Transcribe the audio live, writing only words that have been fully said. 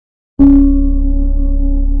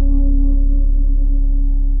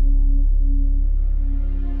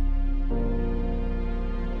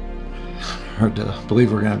Hard to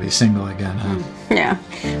believe we're gonna be single again, huh? Yeah.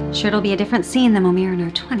 Sure it'll be a different scene than when we were in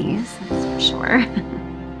our 20s, that's for sure.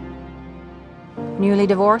 Newly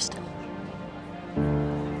divorced?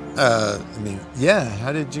 I mean, yeah,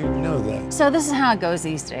 how did you know that? So this is how it goes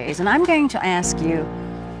these days, and I'm going to ask you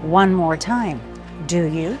one more time. Do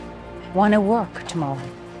you want to work tomorrow?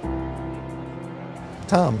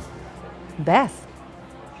 Tom. Beth.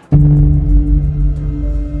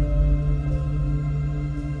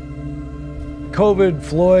 COVID,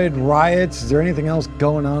 Floyd, riots. Is there anything else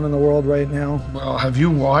going on in the world right now? Well, have you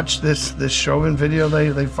watched this Chauvin video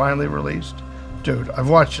they finally released? Dude, I've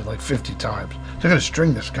watched it like 50 times. They're gonna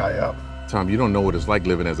string this guy up. Tom, you don't know what it's like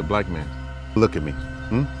living as a black man. Look at me.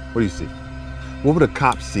 What do you see? What would a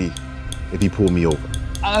cop see if he pulled me over?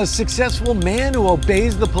 A successful man who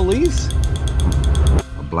obeys the police?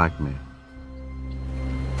 A black man.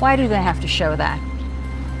 Why do they have to show that?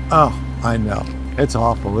 Oh, I know. It's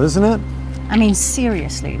awful, isn't it? I mean,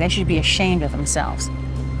 seriously, they should be ashamed of themselves.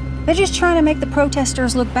 They're just trying to make the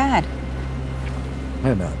protesters look bad.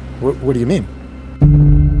 Wait a minute. What do you mean?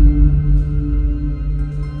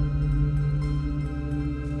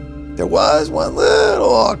 There was one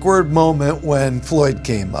little awkward moment when Floyd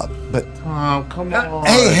came up, but... Oh, come on.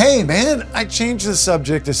 Hey, man, I changed the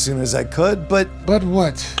subject as soon as I could, but... But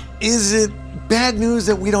what? Is it bad news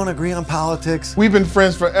that we don't agree on politics? We've been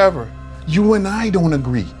friends forever. You and I don't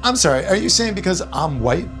agree. I'm sorry, are you saying because I'm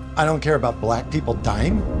white, I don't care about black people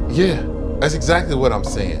dying? Yeah, that's exactly what I'm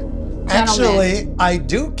saying. Actually, I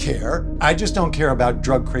do care. I just don't care about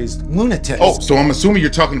drug-crazed lunatics. Oh, so I'm assuming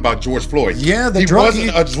you're talking about George Floyd. Yeah, he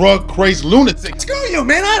wasn't a drug-crazed lunatic. Screw you,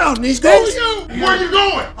 man, I don't need Screw this. you! Where are you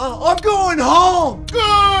going? I'm going home.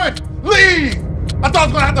 Good! Leave! I thought I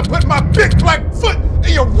was gonna have to put my big black foot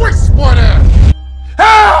in your waste, sport ass!